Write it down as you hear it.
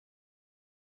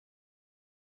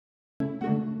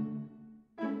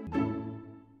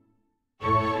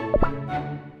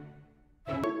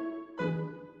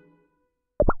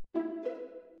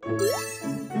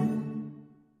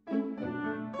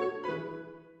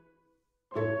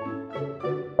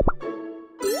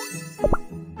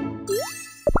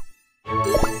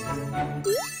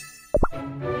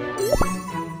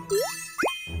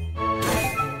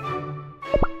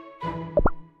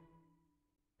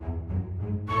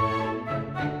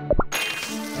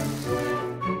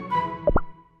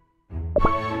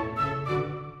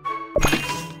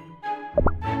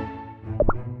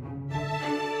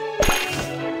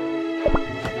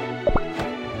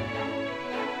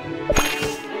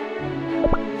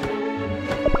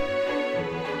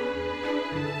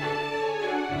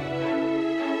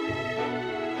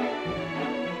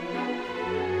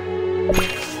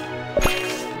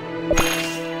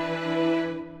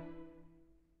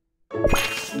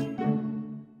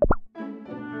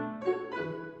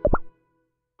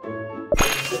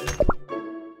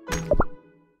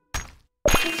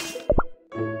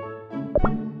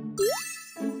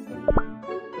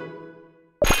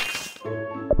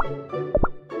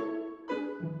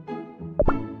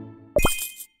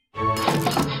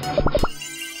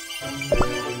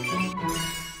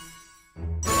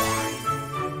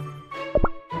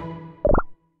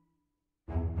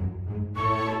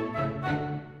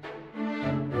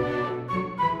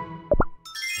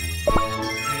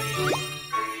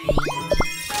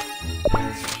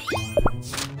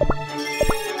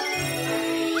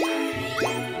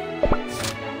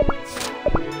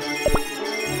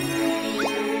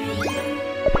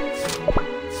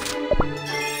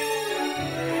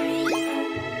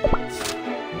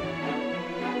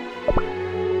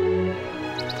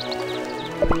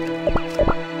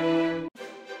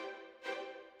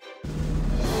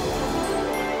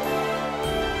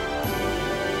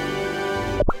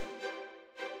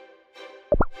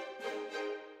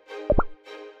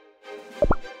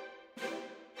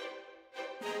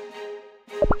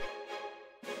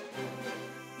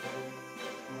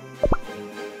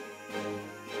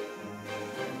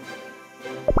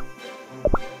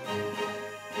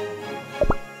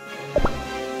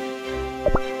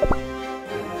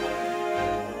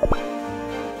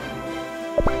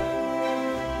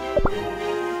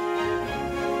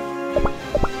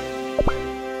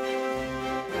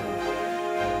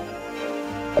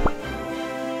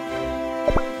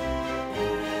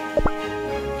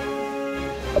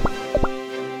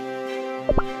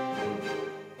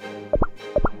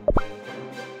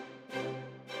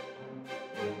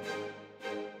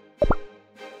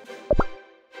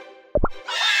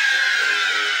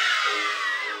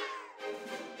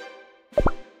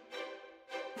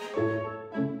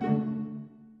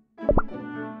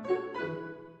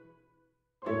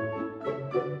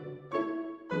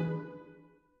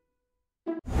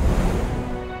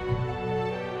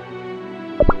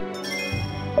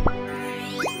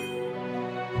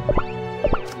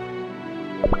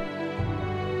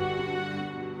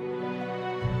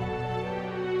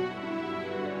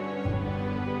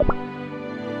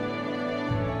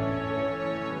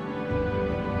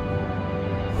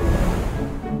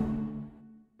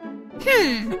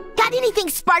anything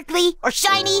sparkly or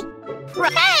shiny?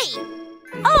 Hey!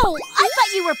 Oh, I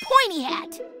thought you were Pointy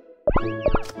Hat.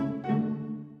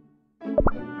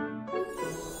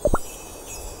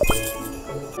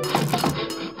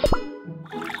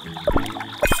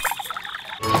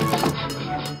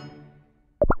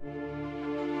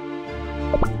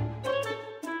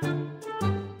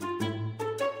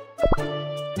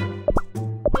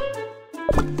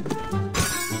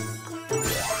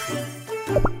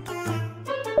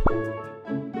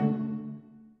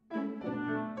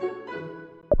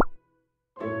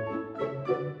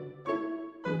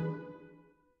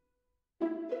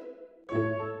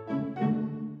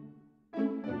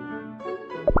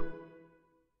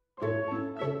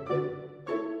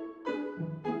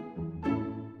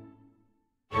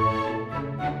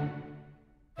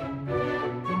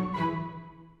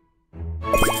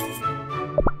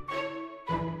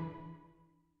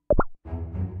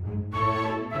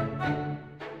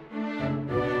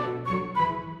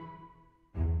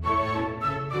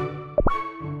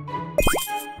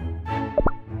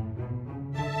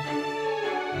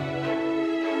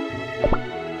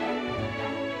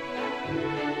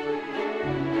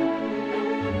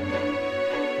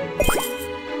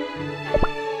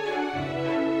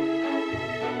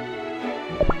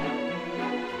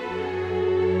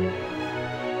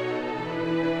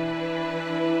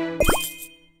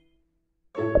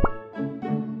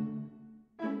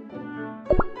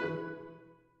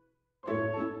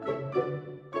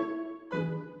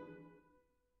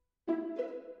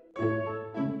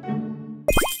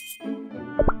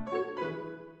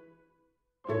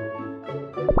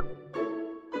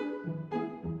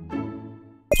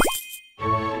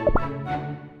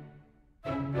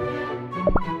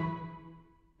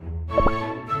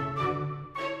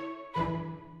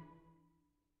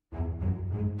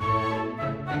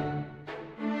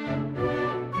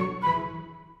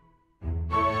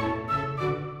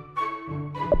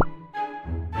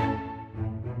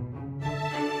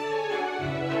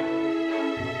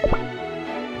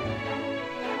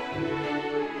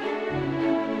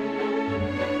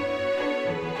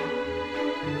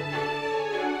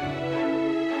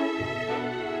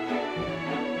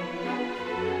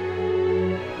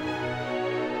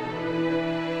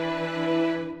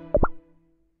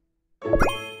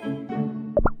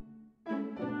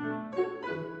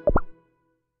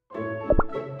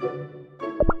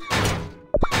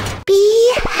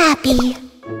 Happy.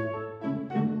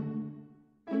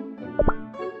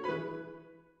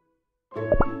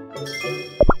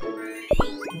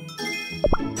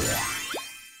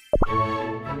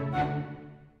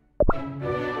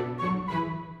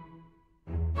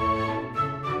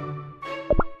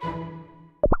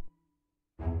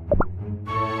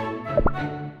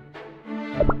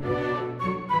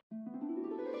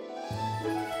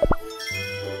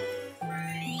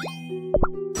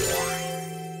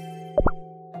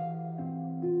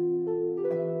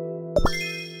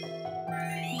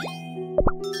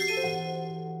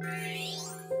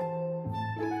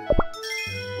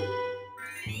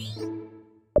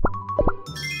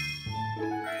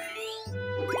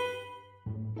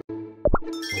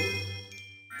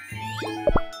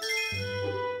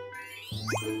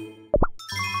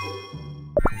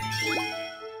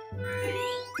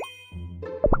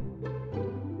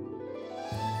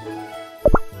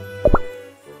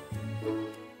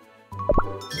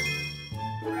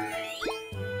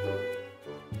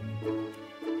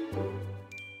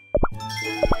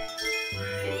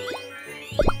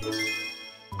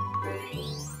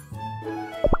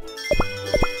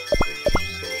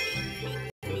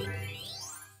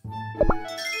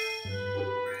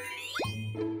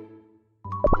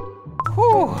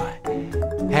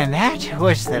 And that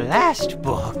was the last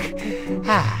book.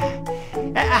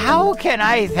 How can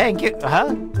I thank you?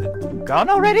 Huh? Gone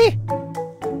already?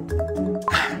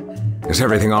 Is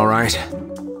everything all right?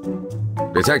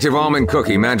 Detective Almond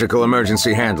Cookie, Magical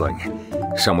Emergency Handling.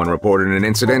 Someone reported an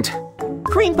incident?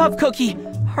 Cream Puff Cookie,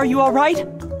 are you all right?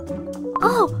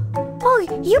 Oh,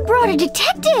 you brought a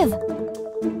detective!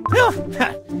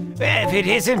 If it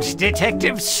isn't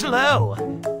Detective Slow.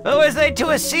 Was late to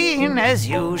a scene, as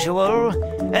usual.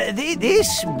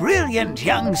 This brilliant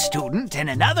young student and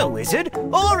another wizard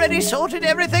already sorted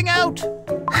everything out.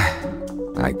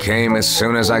 I came as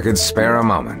soon as I could spare a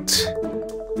moment.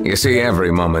 You see,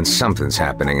 every moment something's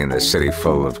happening in this city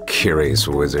full of curious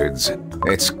wizards.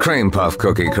 It's Cream Puff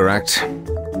Cookie, correct?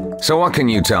 So what can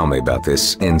you tell me about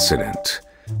this incident?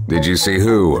 Did you see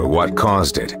who or what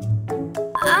caused it?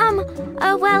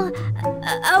 Well,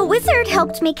 a wizard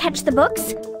helped me catch the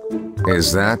books.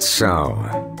 Is that so?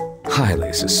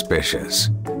 Highly suspicious.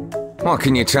 What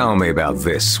can you tell me about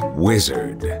this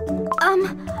wizard?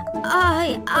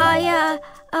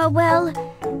 Well,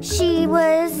 she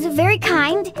was very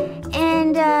kind,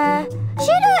 and,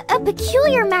 she had a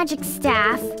peculiar magic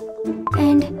staff.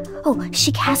 And,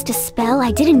 she cast a spell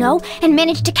I didn't know and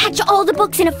managed to catch all the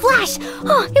books in a flash.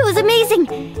 Oh, it was amazing.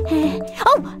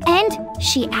 And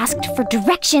she asked for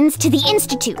directions to the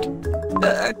Institute.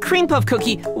 Cream Puff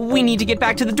Cookie, we need to get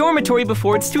back to the dormitory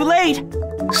before it's too late.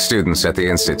 Students at the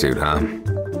Institute, huh?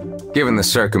 Given the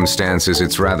circumstances,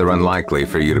 it's rather unlikely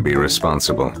for you to be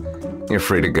responsible. You're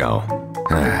free to go.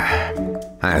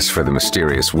 As for the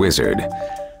mysterious wizard,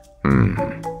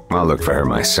 I'll look for her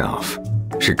myself.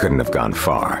 She couldn't have gone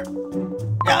far.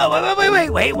 Oh,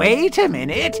 wait a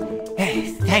minute.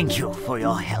 Thank you for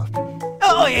your help.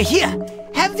 Oh, here,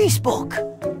 have this book.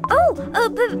 But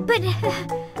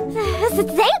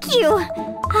thank you.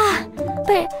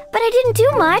 But I didn't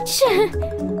do much.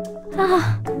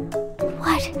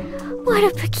 What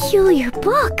a peculiar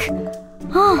book.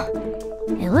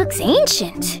 It looks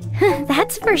ancient.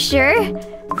 That's for sure.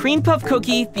 Cream Puff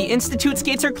Cookie, the Institute's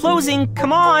gates are closing.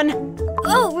 Come on.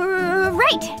 Oh,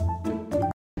 right.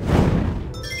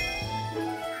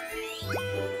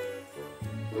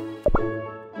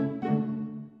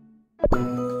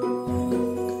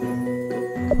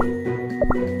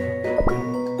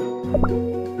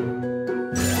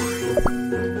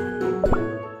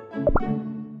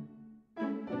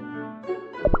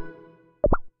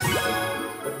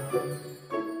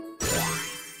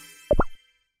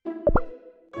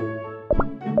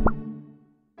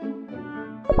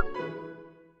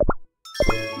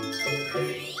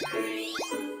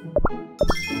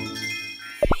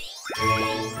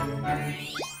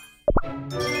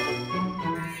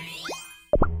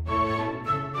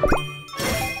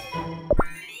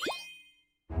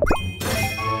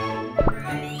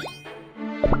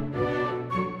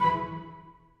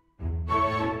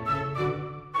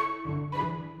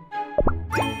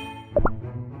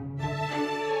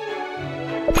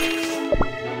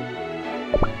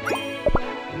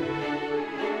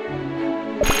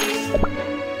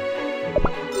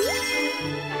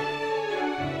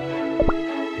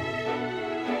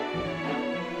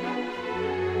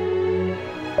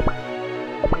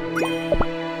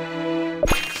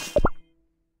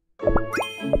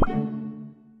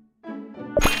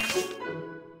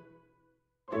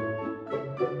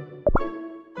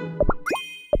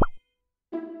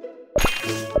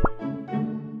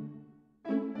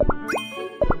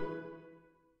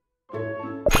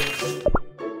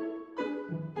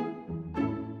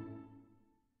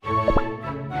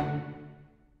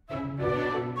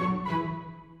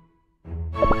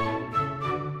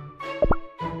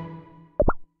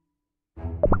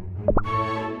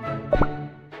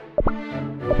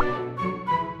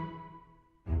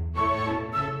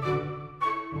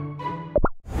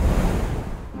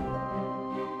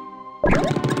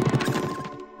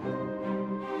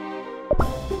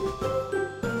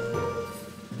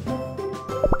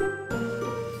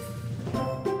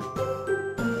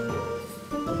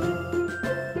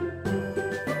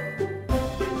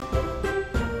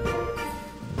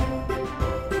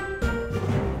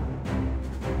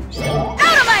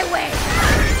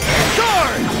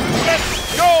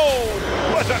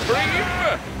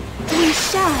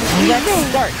 Let's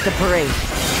start the parade.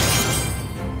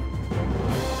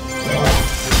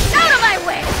 Out of my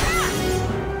way!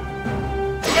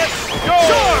 Let's go!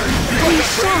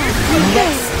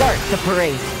 Let's start the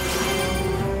parade.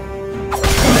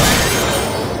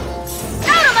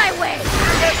 Out of my way!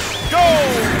 Let's go!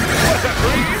 What a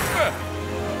dream!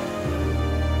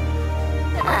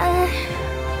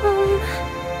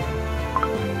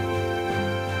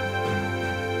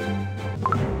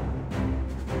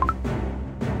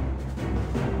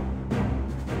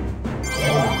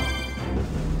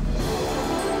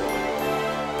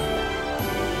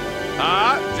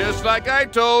 Just like I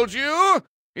told you,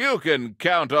 you can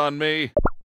count on me. Out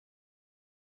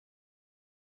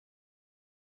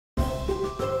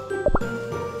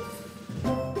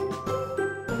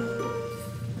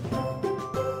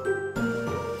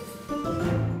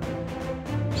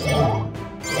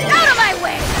of my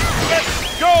way!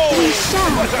 Let's go! We shall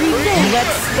prevail.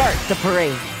 Let's start the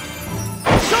parade.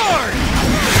 Sword!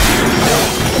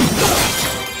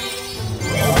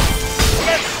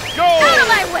 Let's go! Out of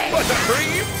my way! What a dream!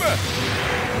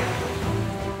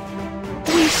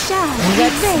 We shall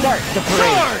Let's prevail. start the parade.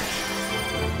 Sword!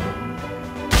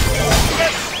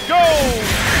 Let's go!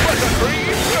 What a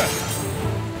dream!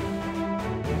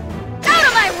 Out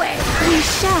of my way! We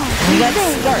shall Let's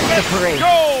prevail. start the parade.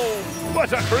 Go! What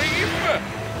a dream!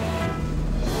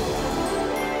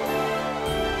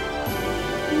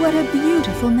 What a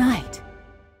beautiful night.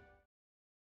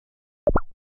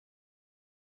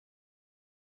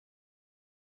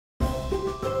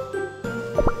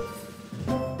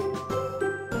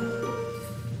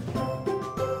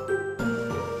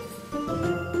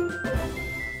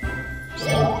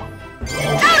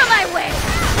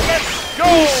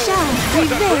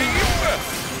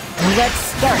 Let's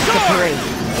start the parade.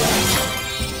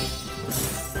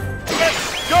 Let's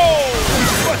go!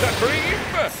 What a dream!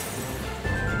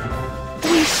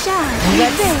 We shall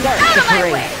Let's start the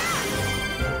parade.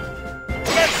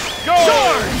 Let's go!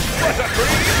 What a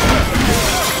dream!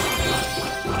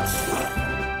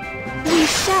 We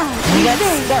shall Let's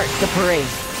start the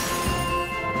parade.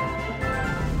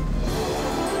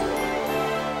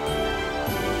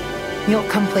 You'll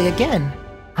come play again,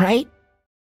 right?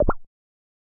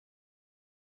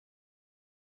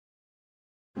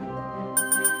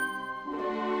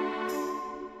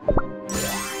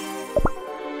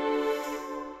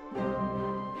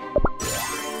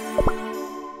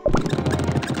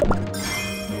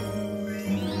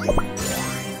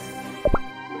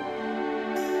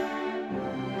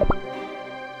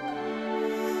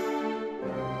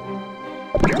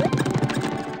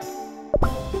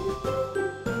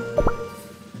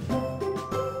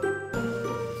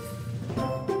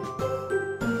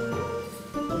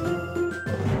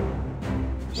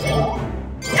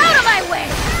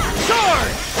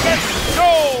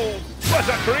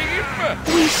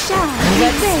 We shall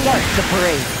Let's start the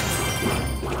parade.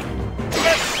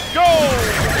 Let's go!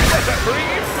 What a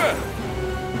dream!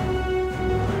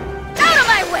 Out of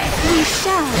my way! We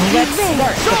shall Let's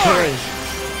start the parade.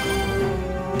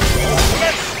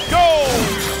 Let's go!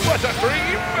 What a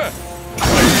dream!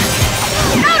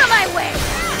 Out of my way!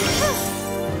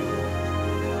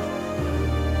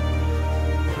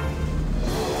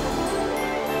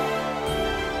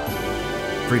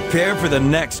 Prepare for the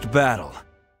next battle.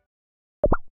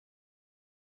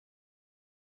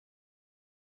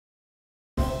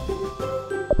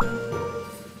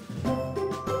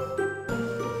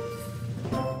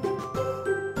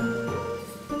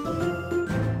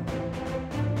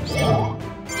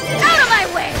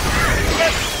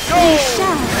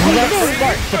 Let's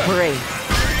start the parade.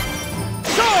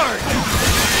 Charge!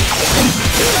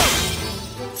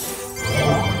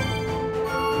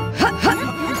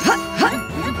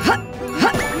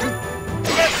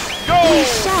 Let's go!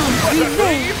 What a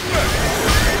dream!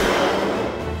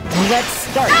 Let's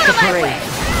start the parade.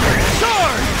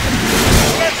 Charge!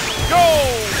 Let's go!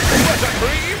 What a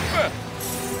dream!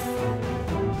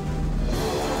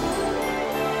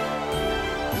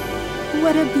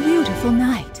 What a beautiful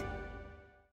night.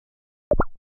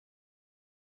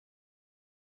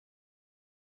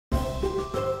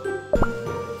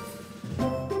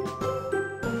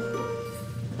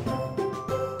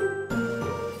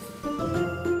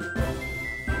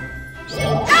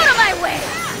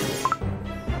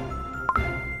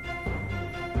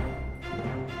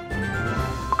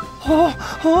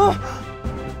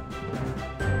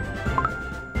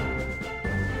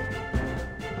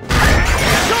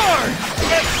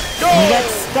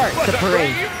 Let's start the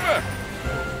parade.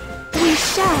 We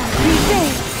shall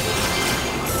prevail.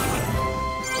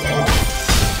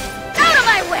 Out of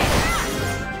my way!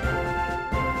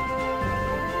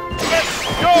 Let's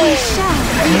go! We shall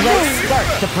prevail. Let's start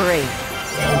the parade.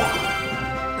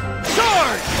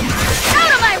 Charge!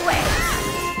 Out of my way!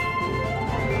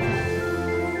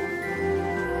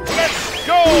 Let's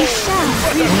go! We shall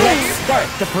prevail. Let's start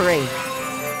the parade.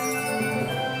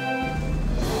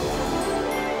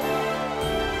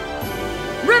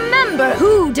 Remember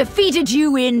who defeated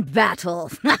you in battle.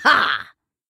 Ha ha!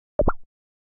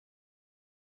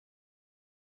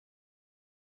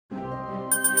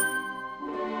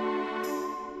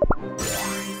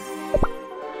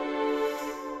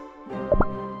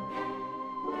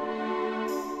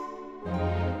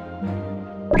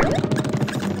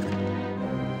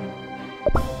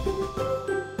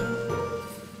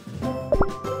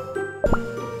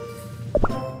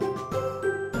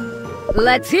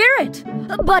 Let's hear it.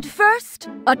 But first,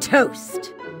 a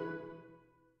toast.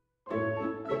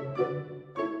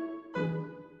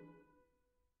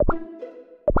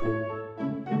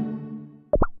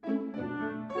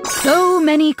 So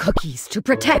many cookies to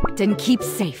protect and keep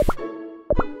safe.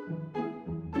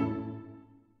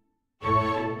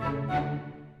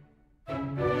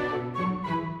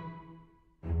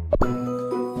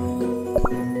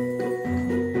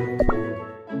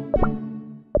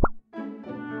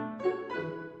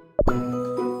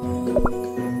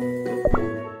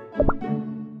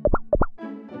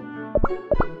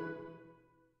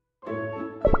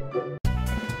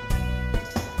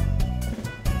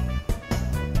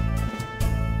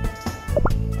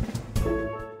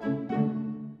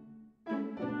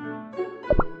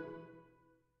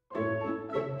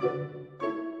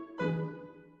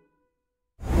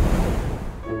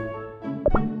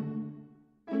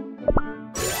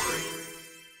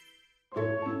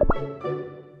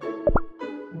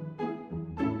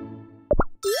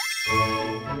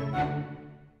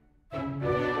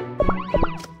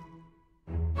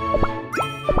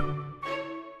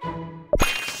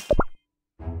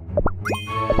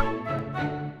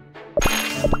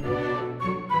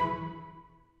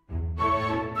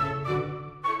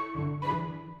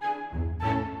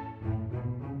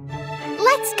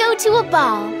 Let's go to a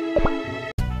ball.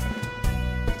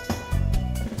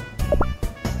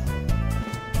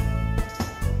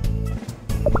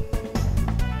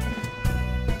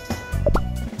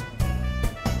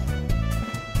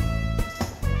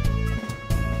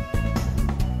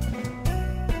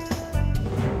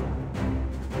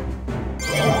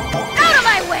 Out of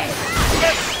my way!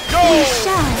 We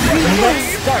shall Let's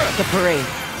start the parade.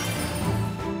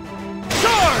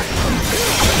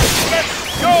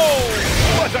 Go!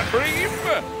 What a cream!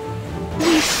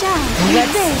 We shall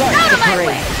Let's start Out the of my parade.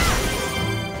 way!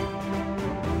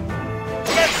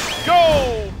 Let's go!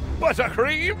 What a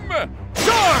cream!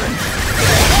 Charge!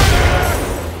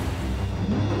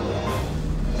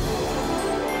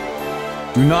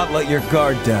 Do not let your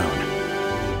guard down.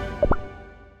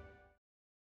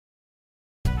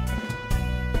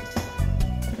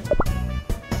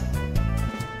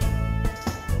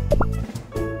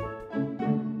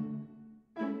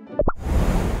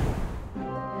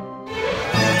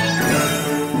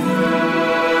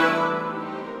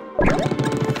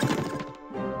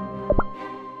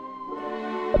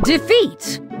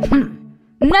 Defeat?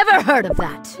 Never heard of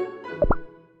that.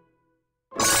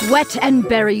 Sweat and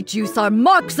berry juice are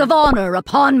marks of honor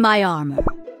upon my armor.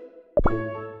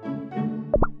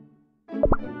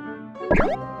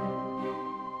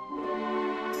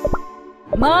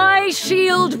 My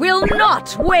shield will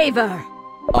not waver.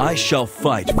 I shall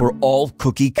fight for all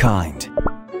cookie kind.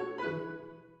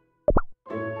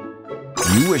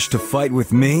 You wish to fight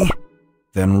with me?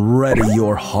 Then ready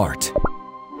your heart.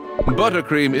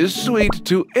 Buttercream is sweet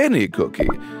to any cookie,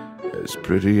 as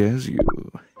pretty as you.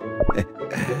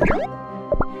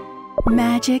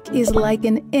 Magic is like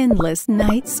an endless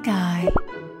night sky.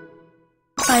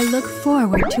 I look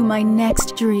forward to my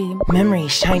next dream.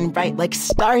 Memories shine bright like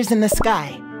stars in the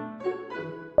sky.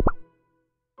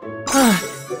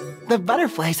 The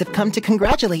butterflies have come to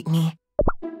congratulate me.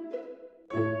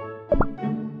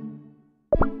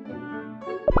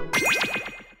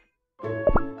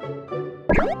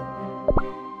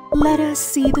 Let us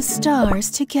see the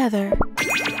stars together.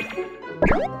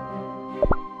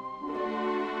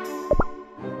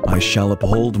 I shall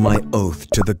uphold my oath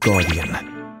to the Guardian.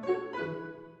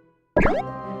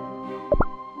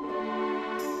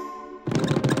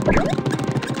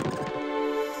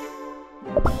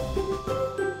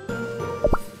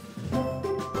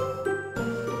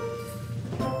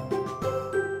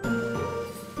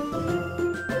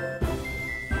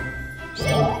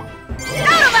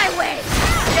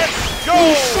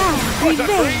 We shall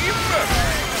prevail.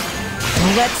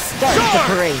 Let's start the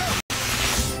parade.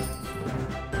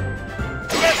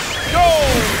 Let's go!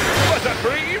 What a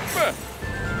cream!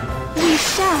 We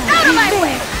shall Out of my prevail.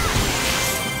 way!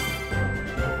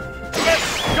 Let's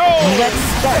go! Let's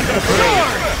start the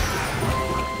parade.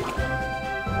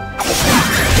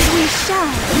 We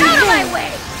shall Out of my prevail. way!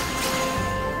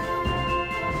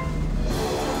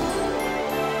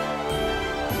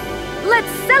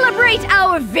 Let's celebrate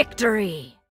our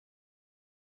victory!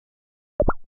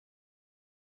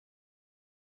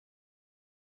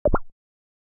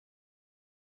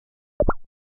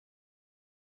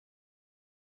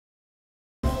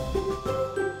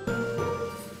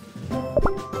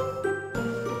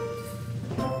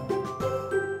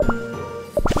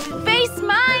 Face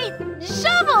my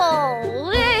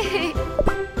shovel!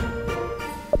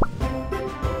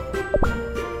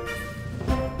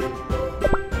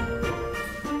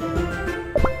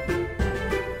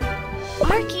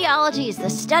 Archaeology is the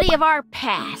study of our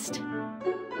past.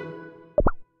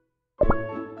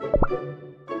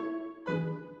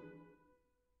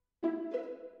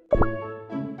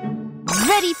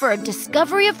 Ready for a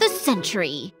discovery of the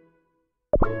century.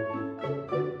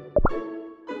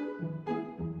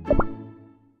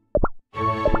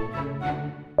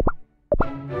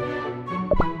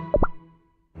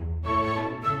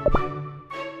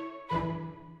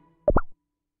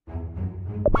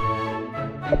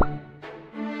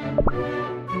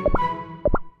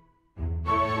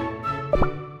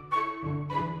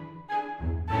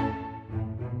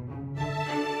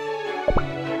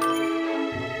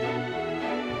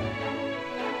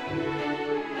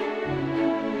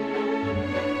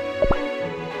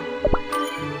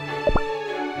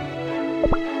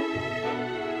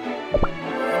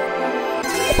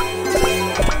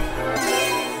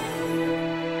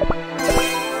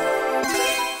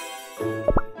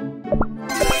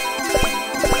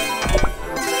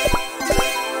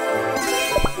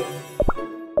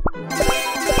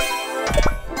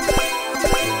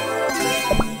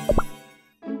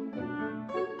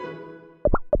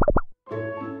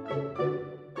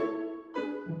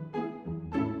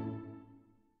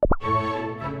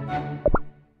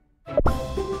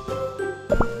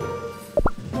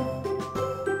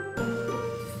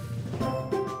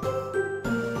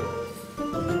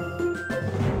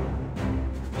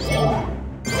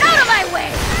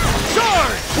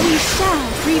 shall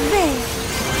prevail.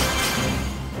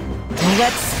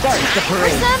 Let's start the For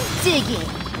parade. some digging.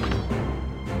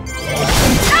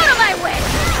 Out of my way!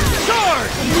 Sword!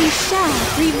 We shall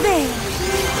prevail.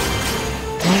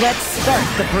 Let's start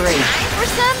the parade. For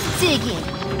some digging.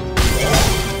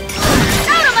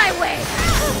 Out of my way!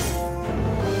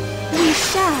 We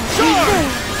shall prevail.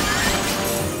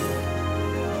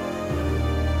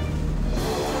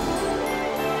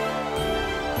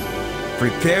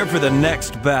 Prepare for the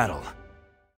next battle.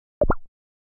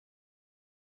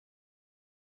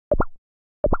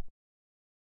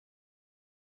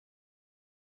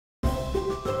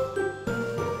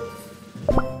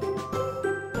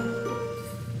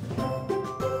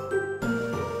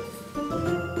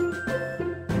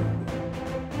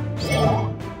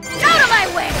 Out of my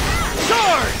way!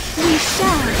 Sword! We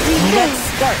shall prevail. Let's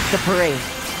start the parade.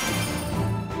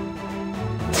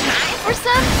 Time for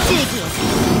some digging.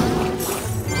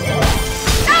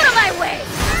 Out of my way!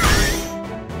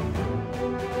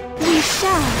 We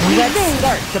shall Let's prevail.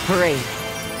 start the parade.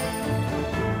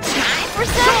 Time for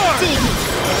some digging.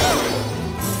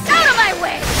 Out of my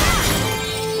way!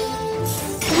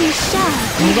 We shall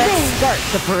Let's prevail. start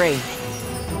the parade.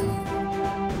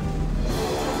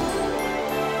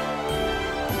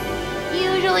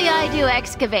 Usually I do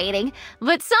excavating,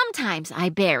 but sometimes I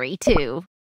bury too.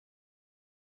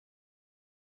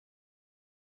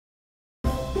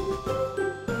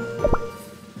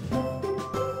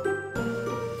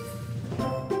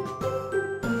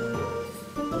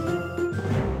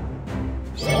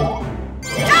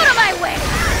 Out of my way!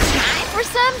 Time for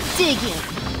some digging.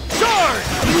 Sword!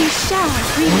 We shall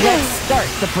prevail. Let's start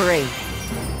the parade.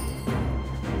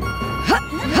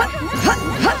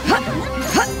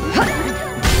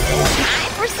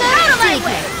 Time for some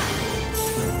digging.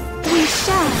 We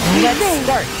shall Let's prevail.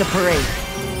 start the parade.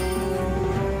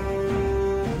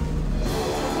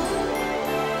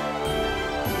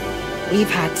 We've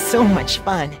had so much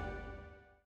fun.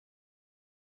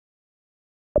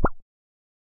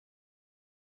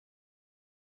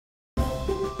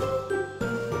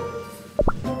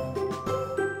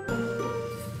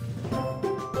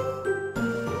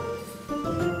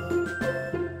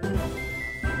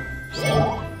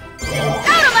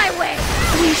 Out of my way!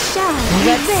 We shall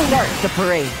Let's prevail. start the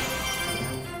parade.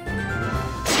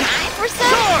 Time for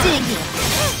some digging.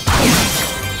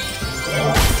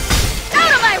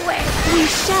 Out of my way! We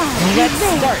shall Let's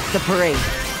prevail. start the parade.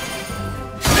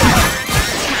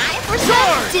 Time for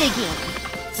some digging.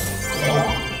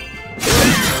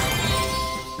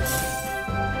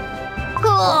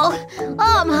 Oh,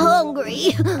 I'm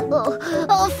hungry.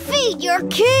 I'll feed your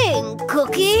king,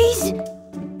 Cookies.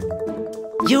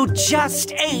 You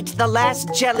just ate the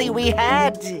last jelly we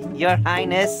had, Your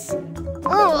Highness.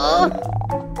 Oh,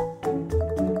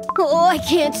 I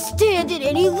can't stand it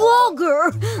any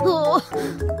longer.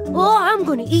 I'm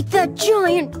gonna eat that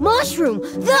giant mushroom.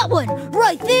 That one,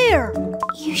 right there.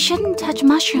 You shouldn't touch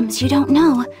mushrooms you don't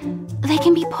know. They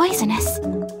can be poisonous.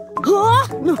 Huh?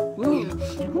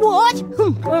 What?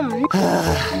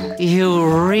 You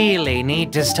really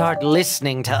need to start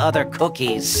listening to other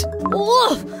cookies.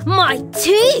 Oh, my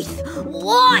teeth!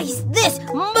 Why is this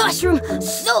mushroom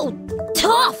so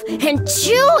tough and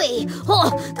chewy?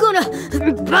 Oh, gonna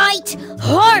bite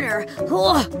harder.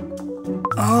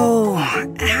 Oh,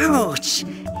 ouch.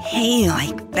 Hey,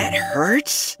 like, that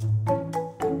hurts?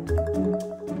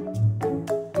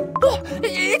 Oh,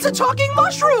 it's a talking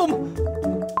mushroom!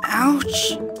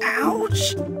 Ouch,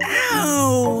 ouch,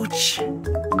 ouch.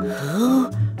 Who?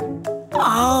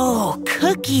 Oh,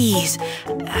 Cookies.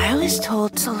 I was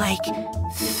told to, like,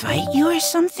 fight you or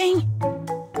something?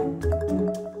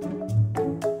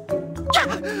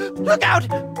 Look out!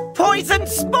 Poison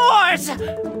spores!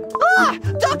 Ah!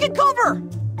 Duck and cover!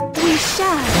 We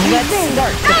shall Let's prevail.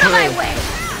 start the Out of my parade. way!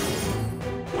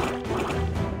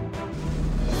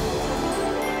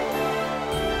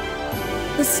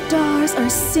 The stars are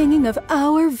singing of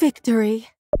our victory.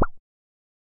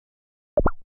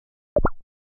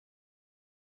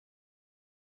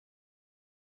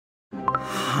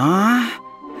 Huh?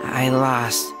 I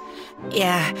lost.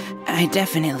 Yeah, I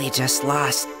definitely just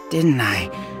lost, didn't I?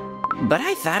 But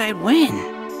I thought I'd win.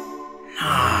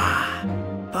 Ah,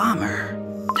 bummer.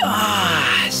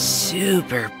 Ah,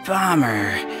 super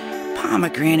bummer.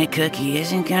 Pomegranate Cookie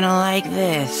isn't gonna like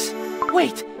this.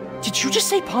 Wait, did you just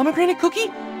say pomegranate cookie?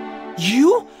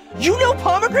 You? You know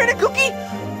pomegranate cookie?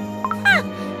 Huh,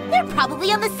 they're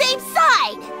probably on the same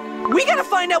side. We gotta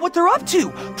find out what they're up to,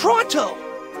 pronto!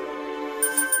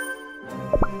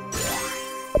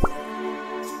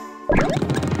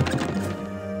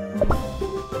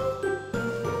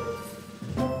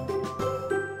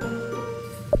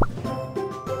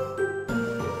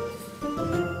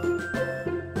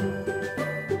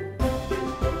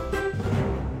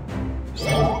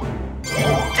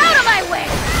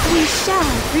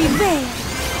 prevail.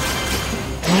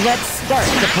 Let's start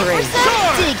the parade.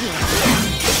 Digging.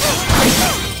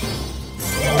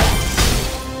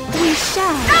 We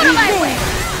shall Out of my way!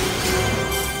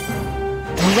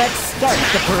 Let's start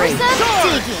the parade.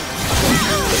 digging.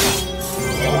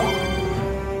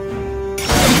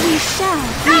 We shall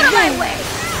Out of my way!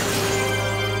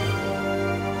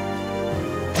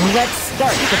 Let's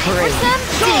start the parade.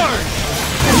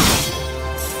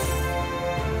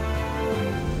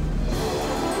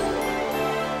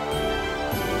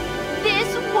 This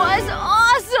was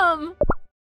awesome!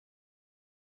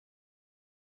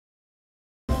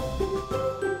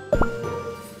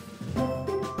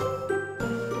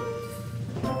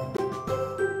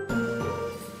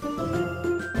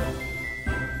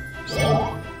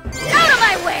 Out of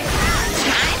my way!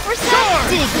 Time for some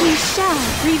digging. We shall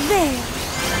prevail.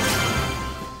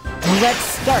 Let's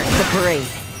start the parade.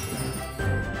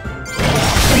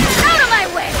 Out of my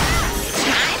way!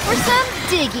 Time for some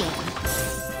digging.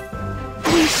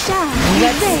 We shall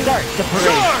Let's prevail. start the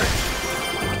parade.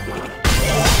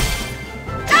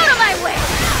 Out of my way!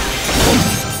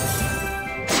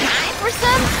 Time for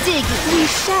some digging. We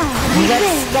shall Let's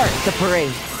prevail. start the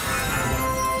parade.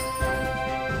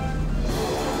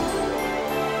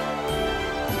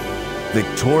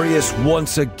 Victorious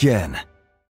once again.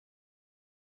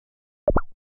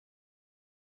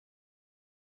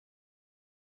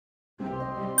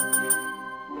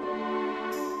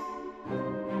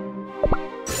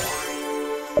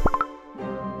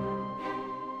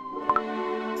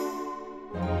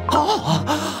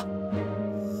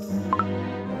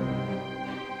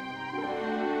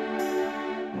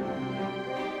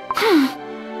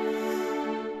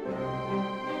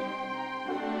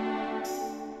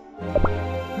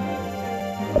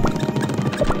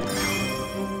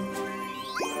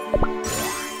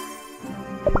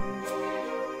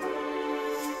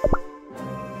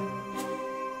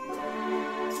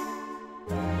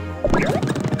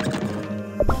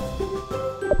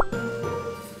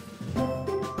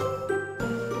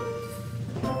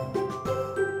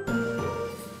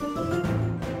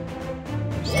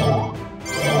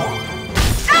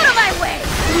 Out of my way!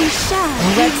 We shall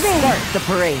Let's prevail. start the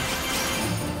parade.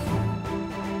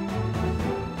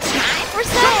 Time for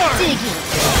some digging.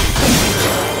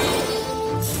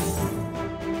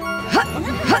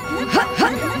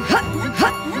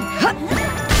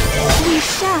 We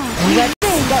shall Let's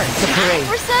start the Time parade.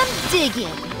 for some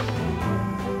digging.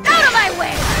 Out of my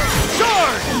way!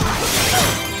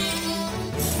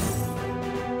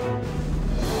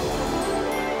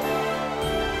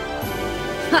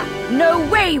 Ha! No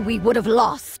way we would have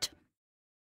lost!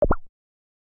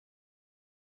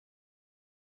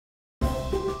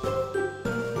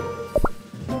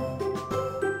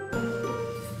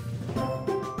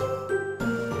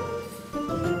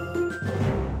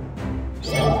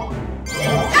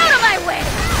 Out of my way!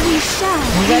 We shall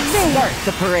Let's prevail. start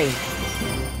the parade.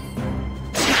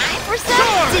 Time for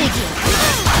some digging.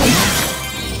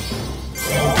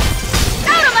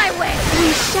 Out of my way! We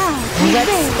shall Let's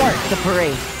prevail. start the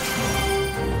parade.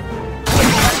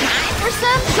 Time for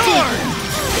some digging.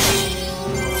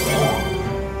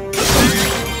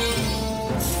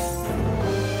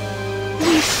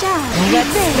 We shall Let's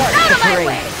prevail. start Out the of my parade.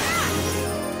 way!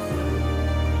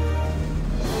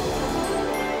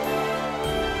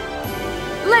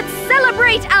 Let's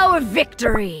celebrate our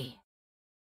victory!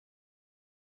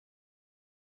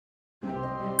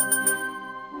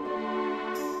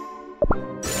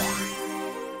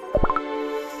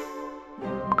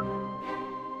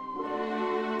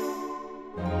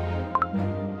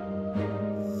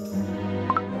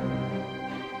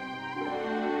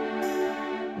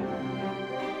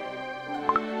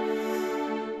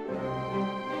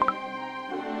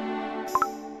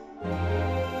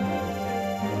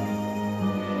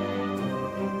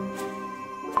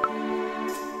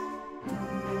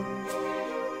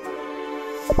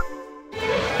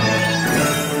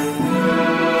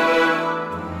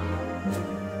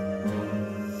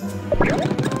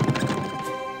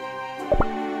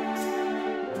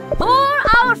 For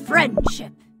our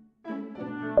friendship!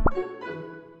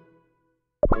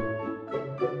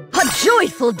 A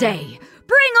joyful day!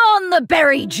 Bring on the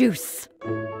berry juice!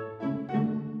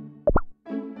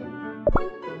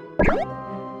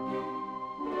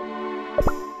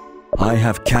 I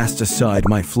have cast aside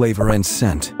my flavor and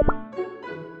scent.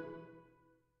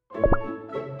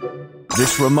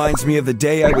 This reminds me of the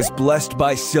day I was blessed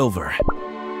by silver.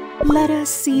 Let us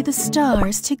see the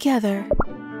stars together.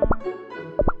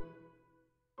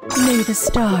 May the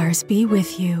stars be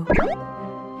with you.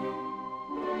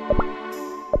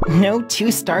 No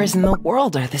two stars in the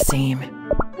world are the same.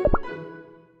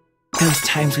 Those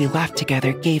times we laughed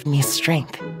together gave me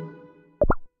strength.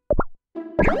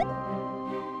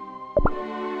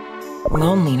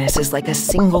 Loneliness is like a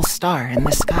single star in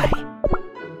the sky.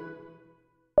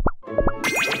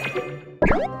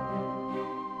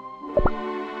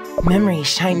 Memories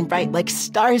shine bright like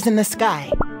stars in the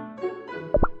sky.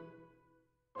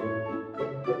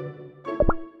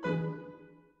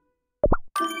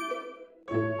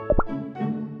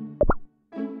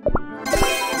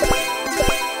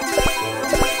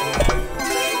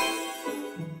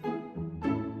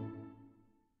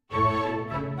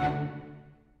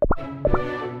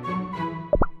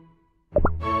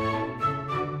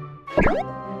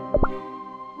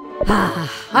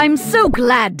 I'm so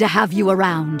glad to have you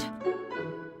around.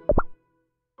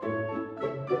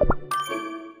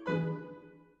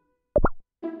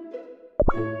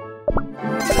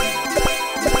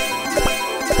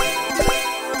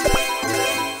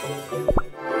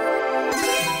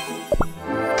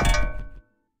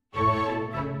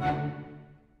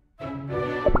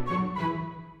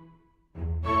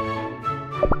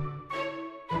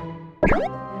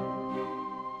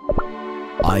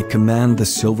 I command the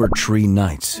Silver Tree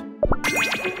Knights.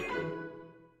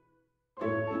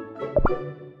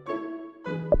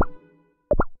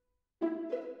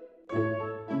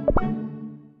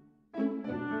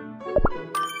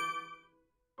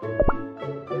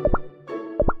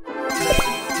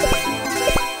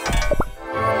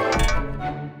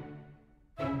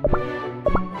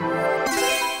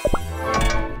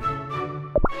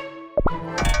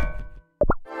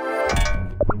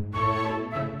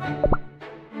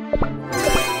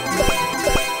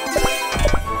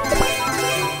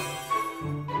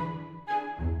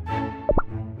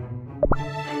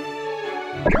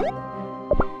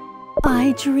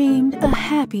 I dreamed a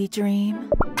happy dream.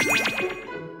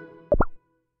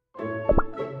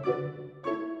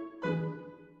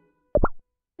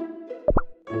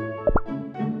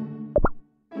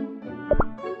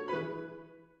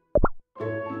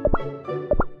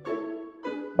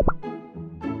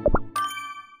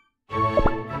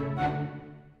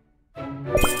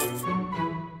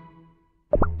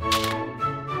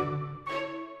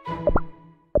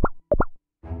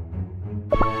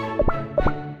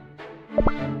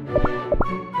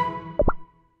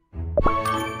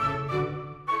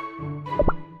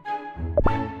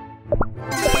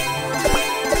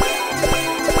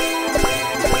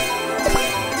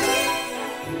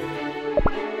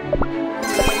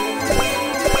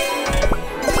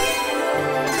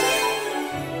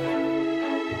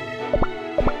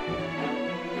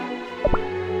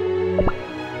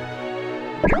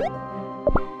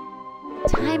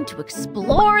 Time to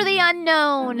explore the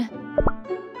unknown.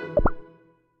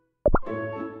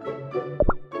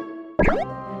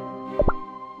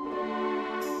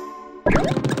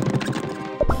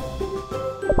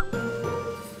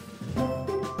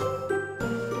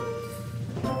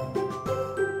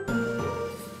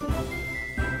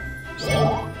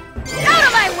 Out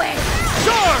of my way!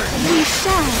 Sword! We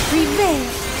shall prevail.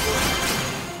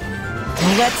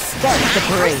 Let's start the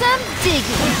parade. For some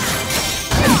digging.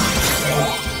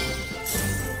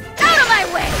 Out of my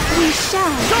way! We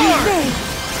shall prevail.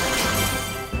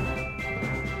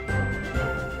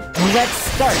 Let's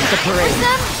start the For parade.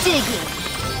 some digging.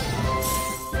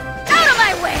 Out of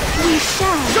my way! We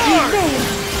shall prevail.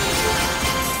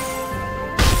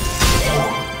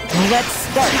 Let's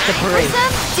start the For parade.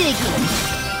 some digging.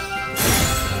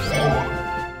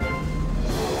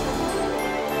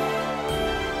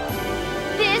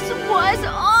 This was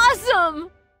awesome!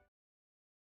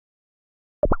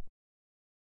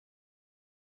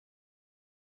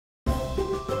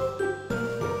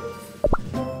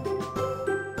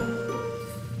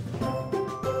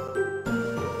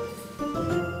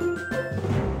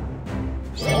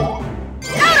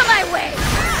 Out of my way!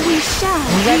 We shall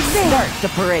Let's prevail. start the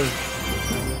parade.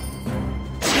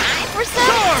 Time for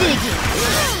some digging.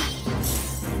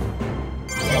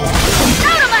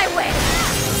 Out of my way!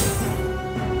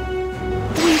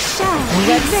 We shall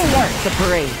Let's prevail. start the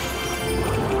parade.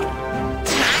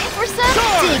 Time for some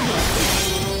digging.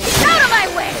 Out of my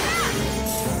way!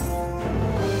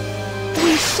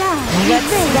 We shall Let's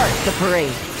prevail. start the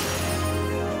parade.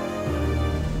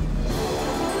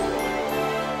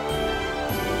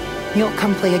 You'll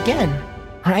come play again,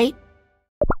 right?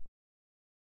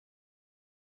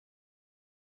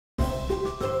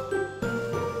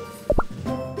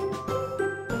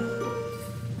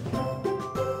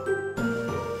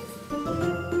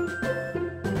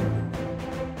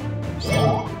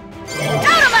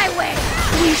 Out of my way!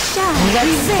 We shall Let's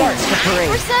prevail. start the For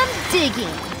parade. some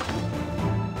digging.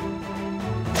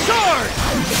 Sword!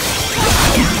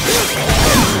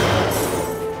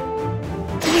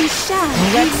 We shall.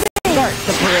 Let's start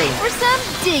the parade. For some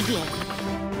digging.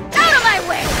 Out of my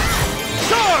way!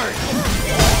 Sword!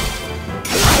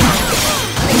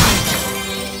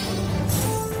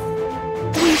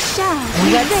 We shall.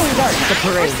 Let's start the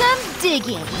For parade. some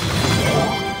digging.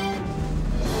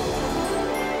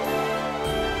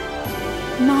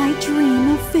 My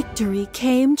dream of victory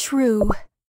came true.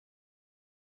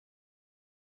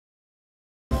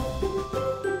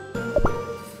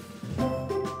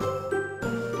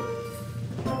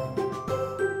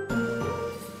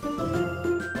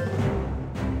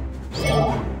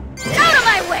 Out of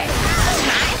my way!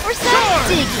 Time for some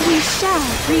digging. We shall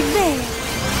prevail.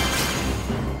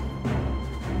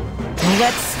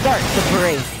 Let's start the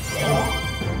parade.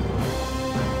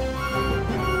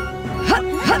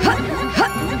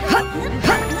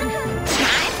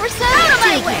 Time for some out of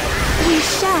my way! We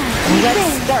shall Let's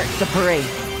prevail. start the parade.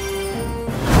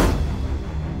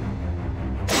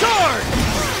 Sword!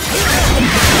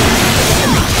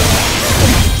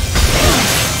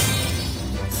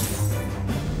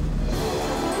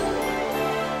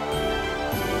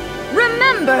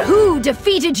 Remember who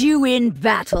defeated you in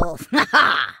battle. Ha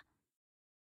ha!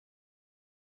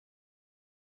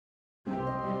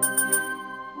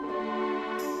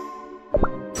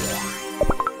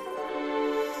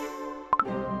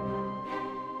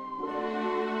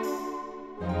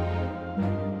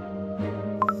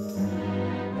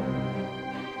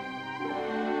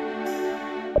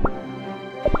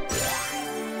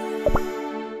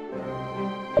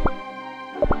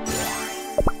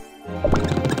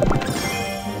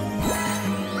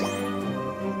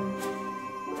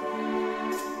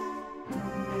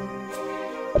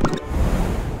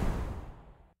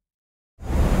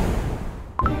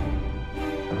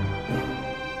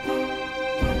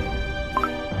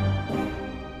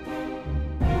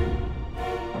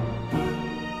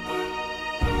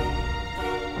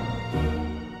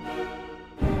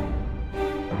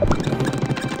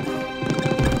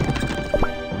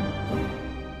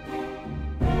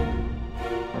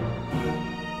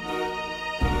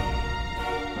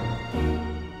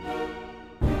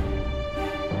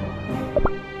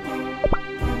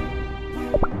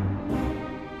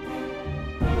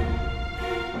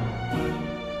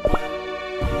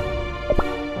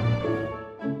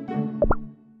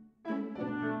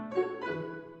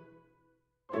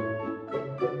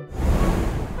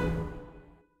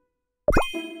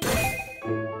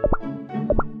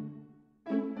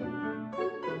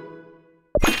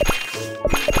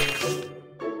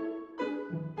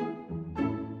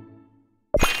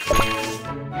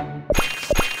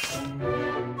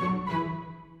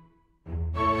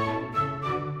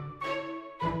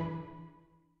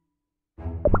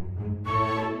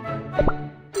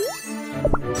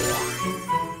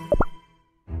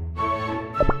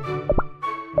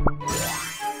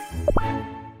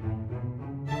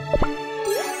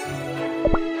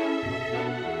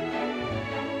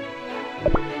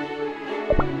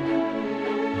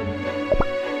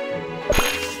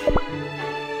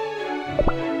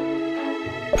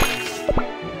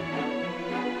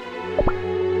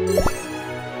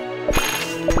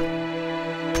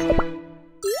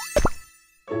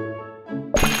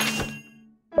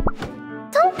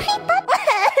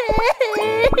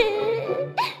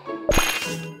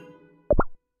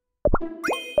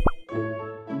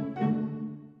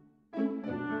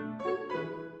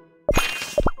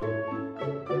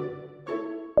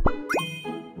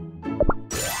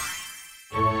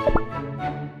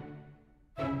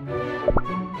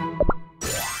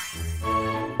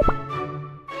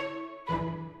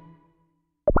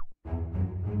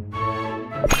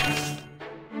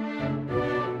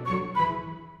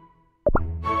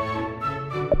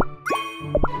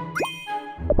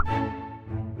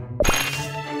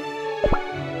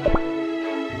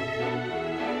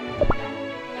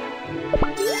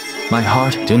 My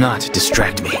heart, do not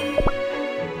distract me.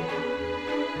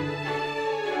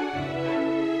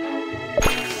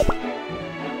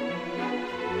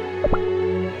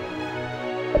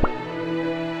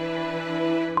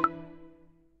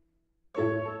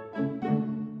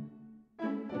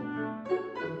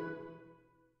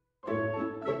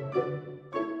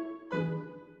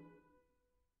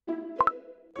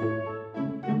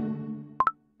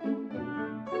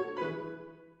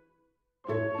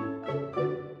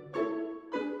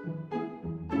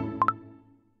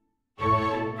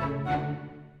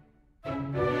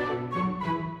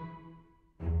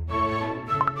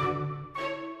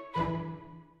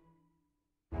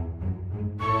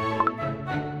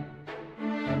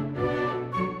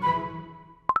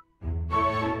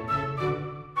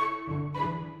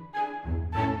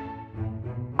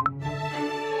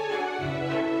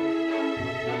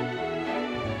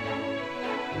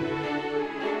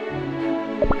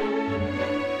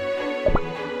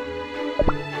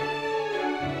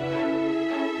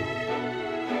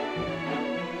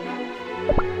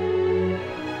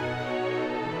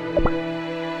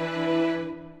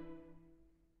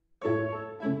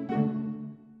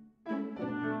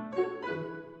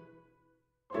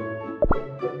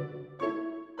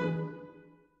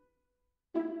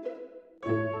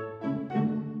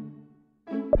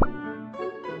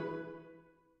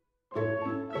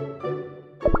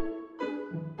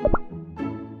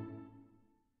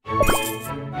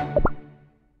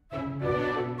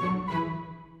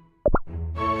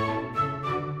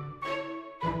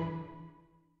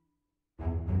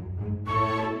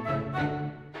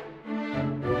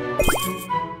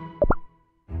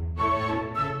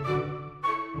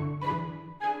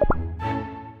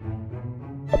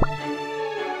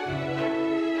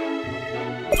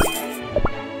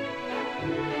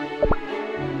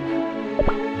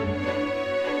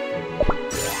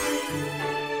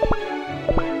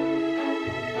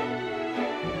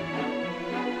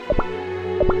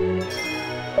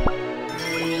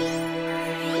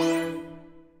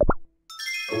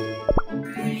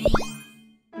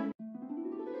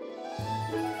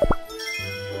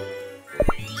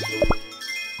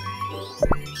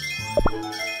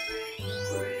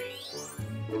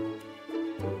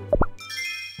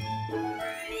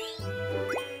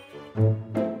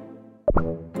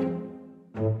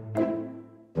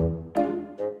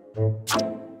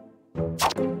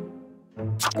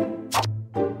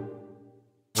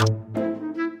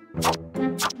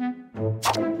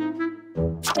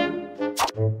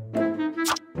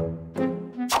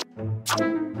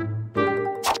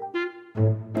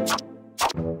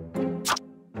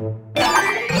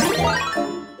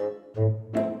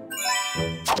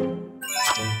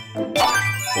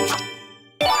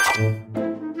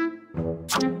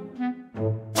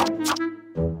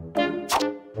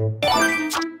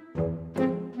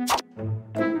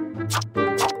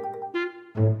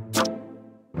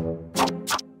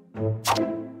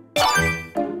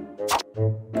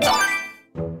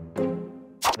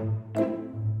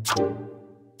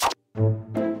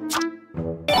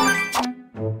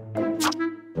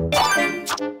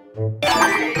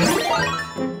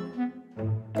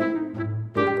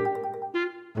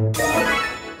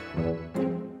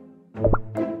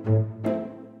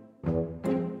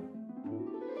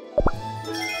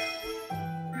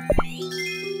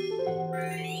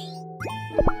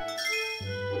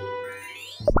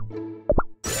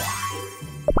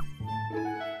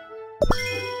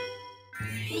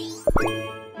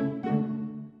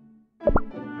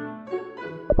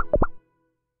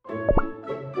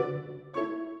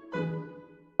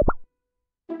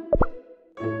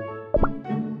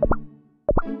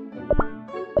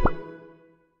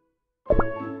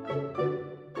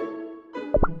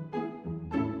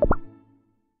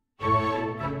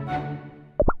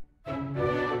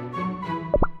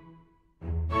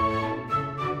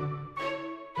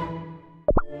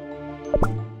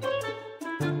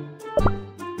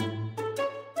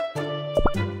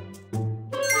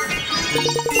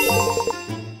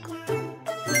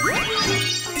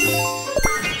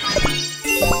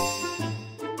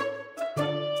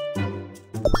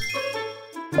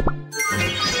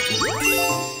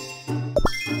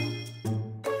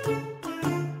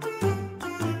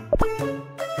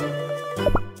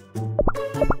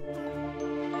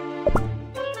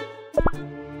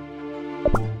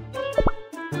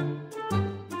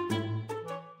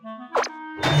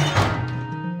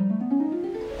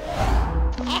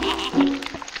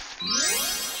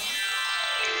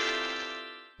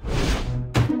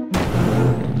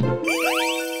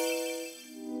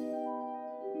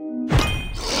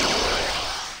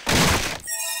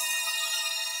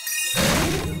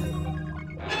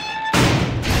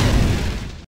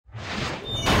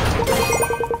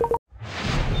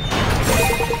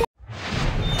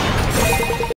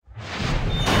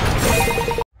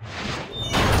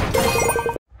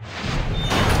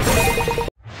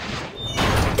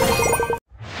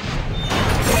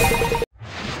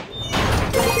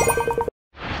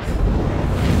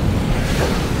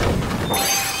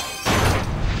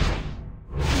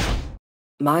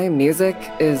 My music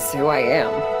is who I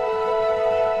am.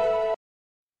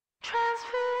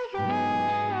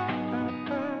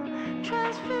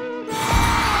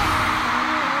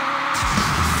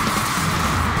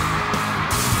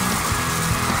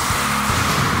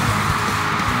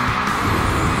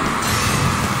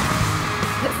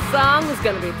 This song is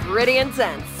gonna be pretty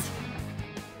intense.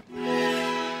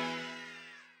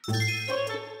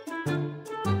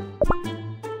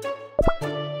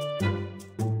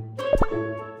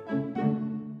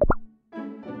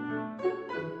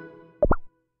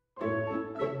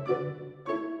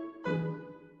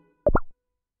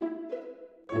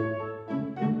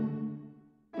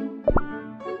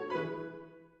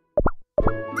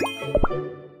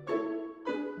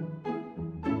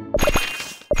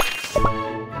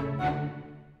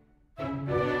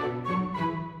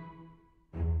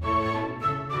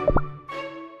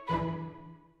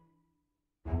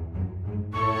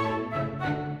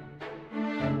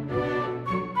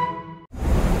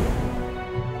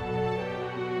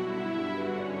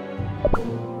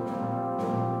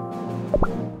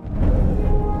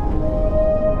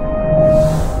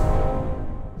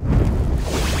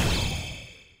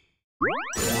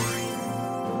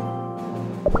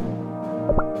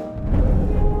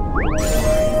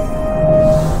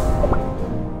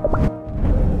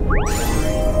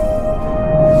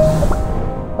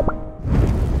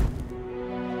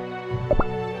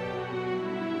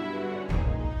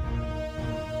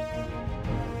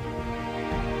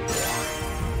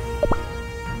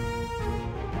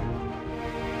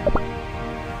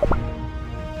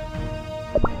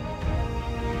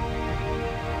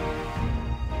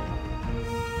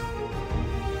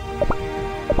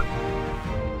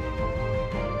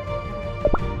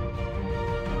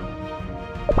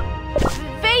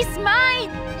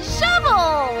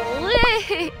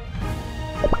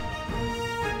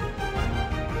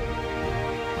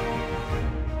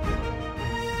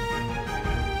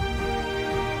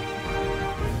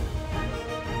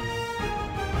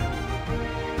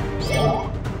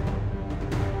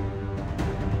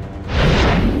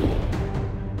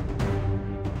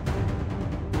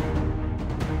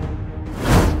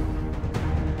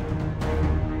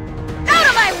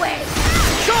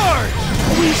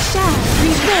 shall be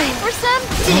ready for some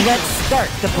digging. Let's start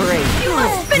the parade. You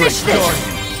must finish this!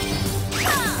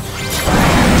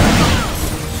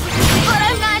 But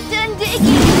I'm not done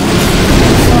digging!